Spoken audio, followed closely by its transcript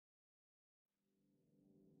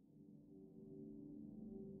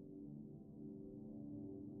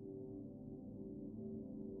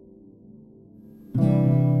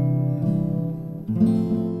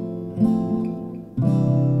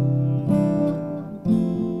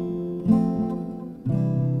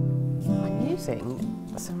using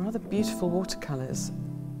some rather beautiful watercolours,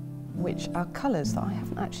 which are colours that I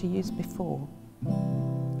haven't actually used before.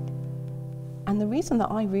 And the reason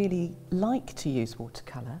that I really like to use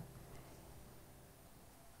watercolour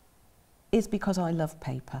is because I love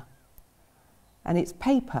paper. And it's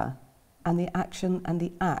paper and the action and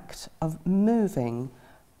the act of moving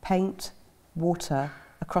paint, water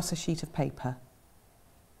across a sheet of paper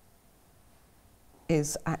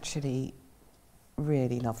is actually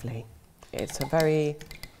really lovely. It's a very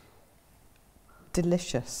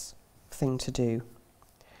delicious thing to do.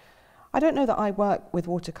 I don't know that I work with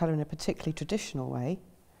watercolour in a particularly traditional way,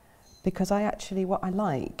 because what I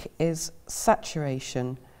like is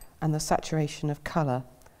saturation and the saturation of colour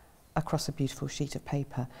across a beautiful sheet of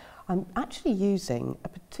paper. I'm actually using a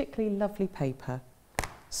particularly lovely paper,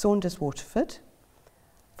 Saunders Waterford,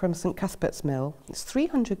 from St Cuthberts Mill. It's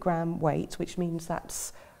 300-gram weight, which means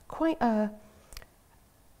that's quite a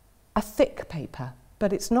thick paper,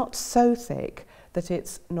 but it's not so thick that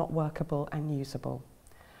it's not workable and usable.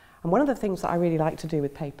 And one of the things that I really like to do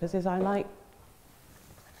with papers is I like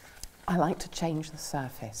to change the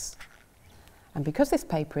surface. And because this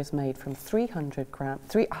paper is made from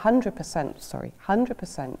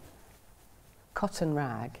 100% cotton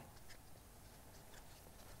rag,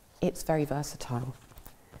 it's very versatile.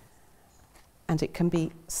 And it can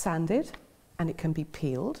be sanded, and it can be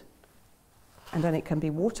peeled, and then it can be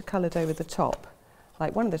watercoloured over the top.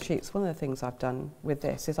 Like one of the things I've done with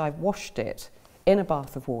this is I've washed it in a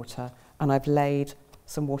bath of water and I've laid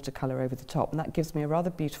some watercolour over the top, and that gives me a rather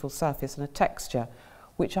beautiful surface and a texture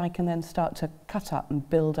which I can then start to cut up and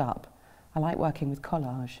build up. I like working with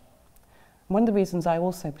collage. One of the reasons I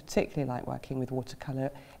also particularly like working with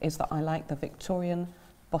watercolour is that I like the Victorian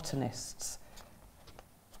Botanists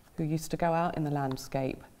who used to go out in the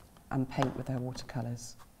landscape and paint with their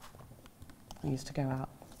watercolours. They used to go out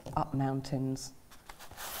up mountains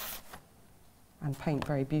and paint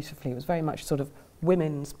very beautifully. It was very much sort of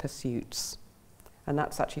women's pursuits, and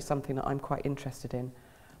that's actually something that I'm quite interested in.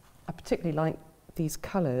 I particularly like these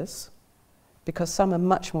colours because some are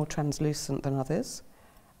much more translucent than others,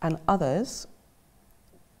 and others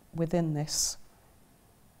within this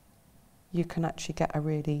you can actually get a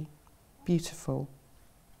really beautiful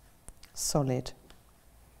solid,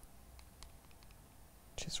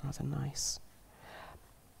 which is rather nice.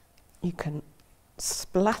 You can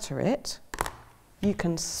splatter it, you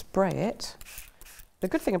can spray it. The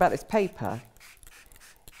good thing about this paper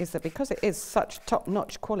is that because it is such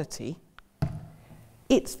top-notch quality,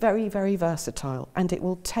 it's very, very versatile, and it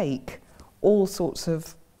will take all sorts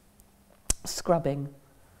of scrubbing,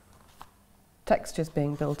 textures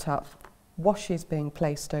being built up, washes being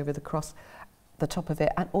placed over the top of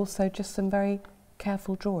it, and also just some very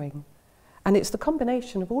careful drawing. And it's the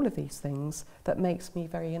combination of all of these things that makes me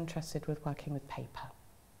very interested with working with paper.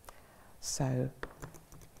 So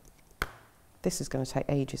this is going to take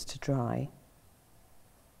ages to dry,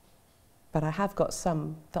 but I have got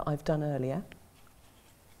some that I've done earlier.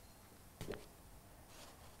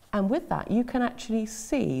 And with that, you can actually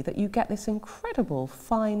see that you get this incredible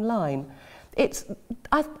fine line.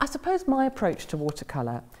 I suppose my approach to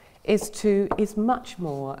watercolour is much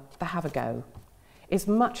more to have a go, is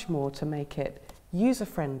much more to make it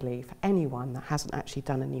user-friendly for anyone that hasn't actually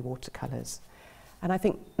done any watercolours. And I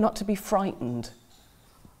think not to be frightened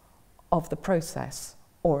of the process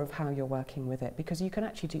or of how you're working with it, because you can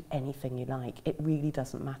actually do anything you like. It really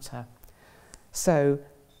doesn't matter. So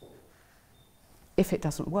if it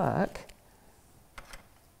doesn't work,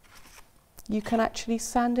 you can actually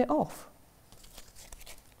sand it off.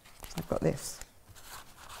 I've got this.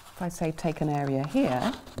 If I say take an area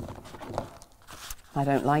here, I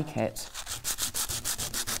don't like it.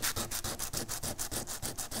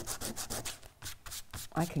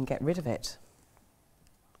 I can get rid of it.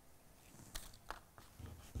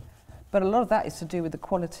 But a lot of that is to do with the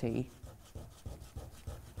quality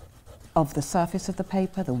of the surface of the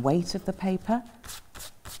paper, the weight of the paper.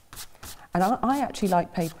 And I actually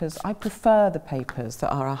like papers, I prefer the papers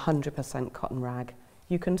that are 100% cotton rag.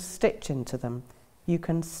 You can stitch into them, you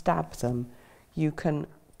can stab them, you can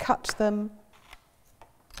cut them.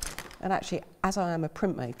 And actually, as I am a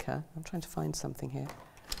printmaker, I'm trying to find something here,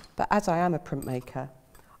 but as I am a printmaker,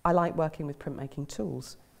 I like working with printmaking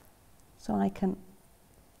tools. So I can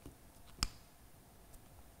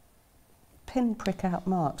pin-prick out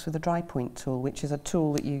marks with a dry point tool, which is a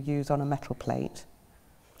tool that you use on a metal plate.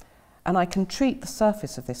 And I can treat the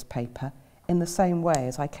surface of this paper in the same way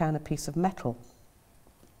as I can a piece of metal.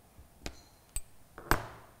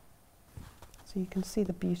 So you can see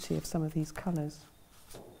the beauty of some of these colours.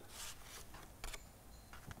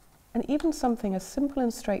 And even something as simple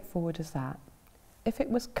and straightforward as that if it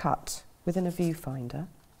was cut within a viewfinder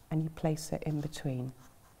and you place it in between,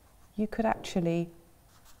 you could actually,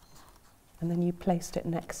 and then you placed it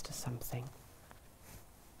next to something,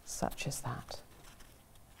 such as that.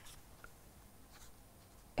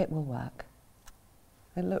 It will work.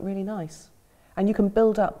 It'll look really nice. And you can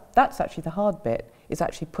build up, that's actually the hard bit, is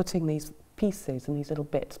actually putting these pieces and these little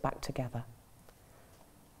bits back together.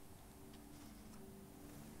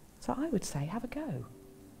 So I would say have a go.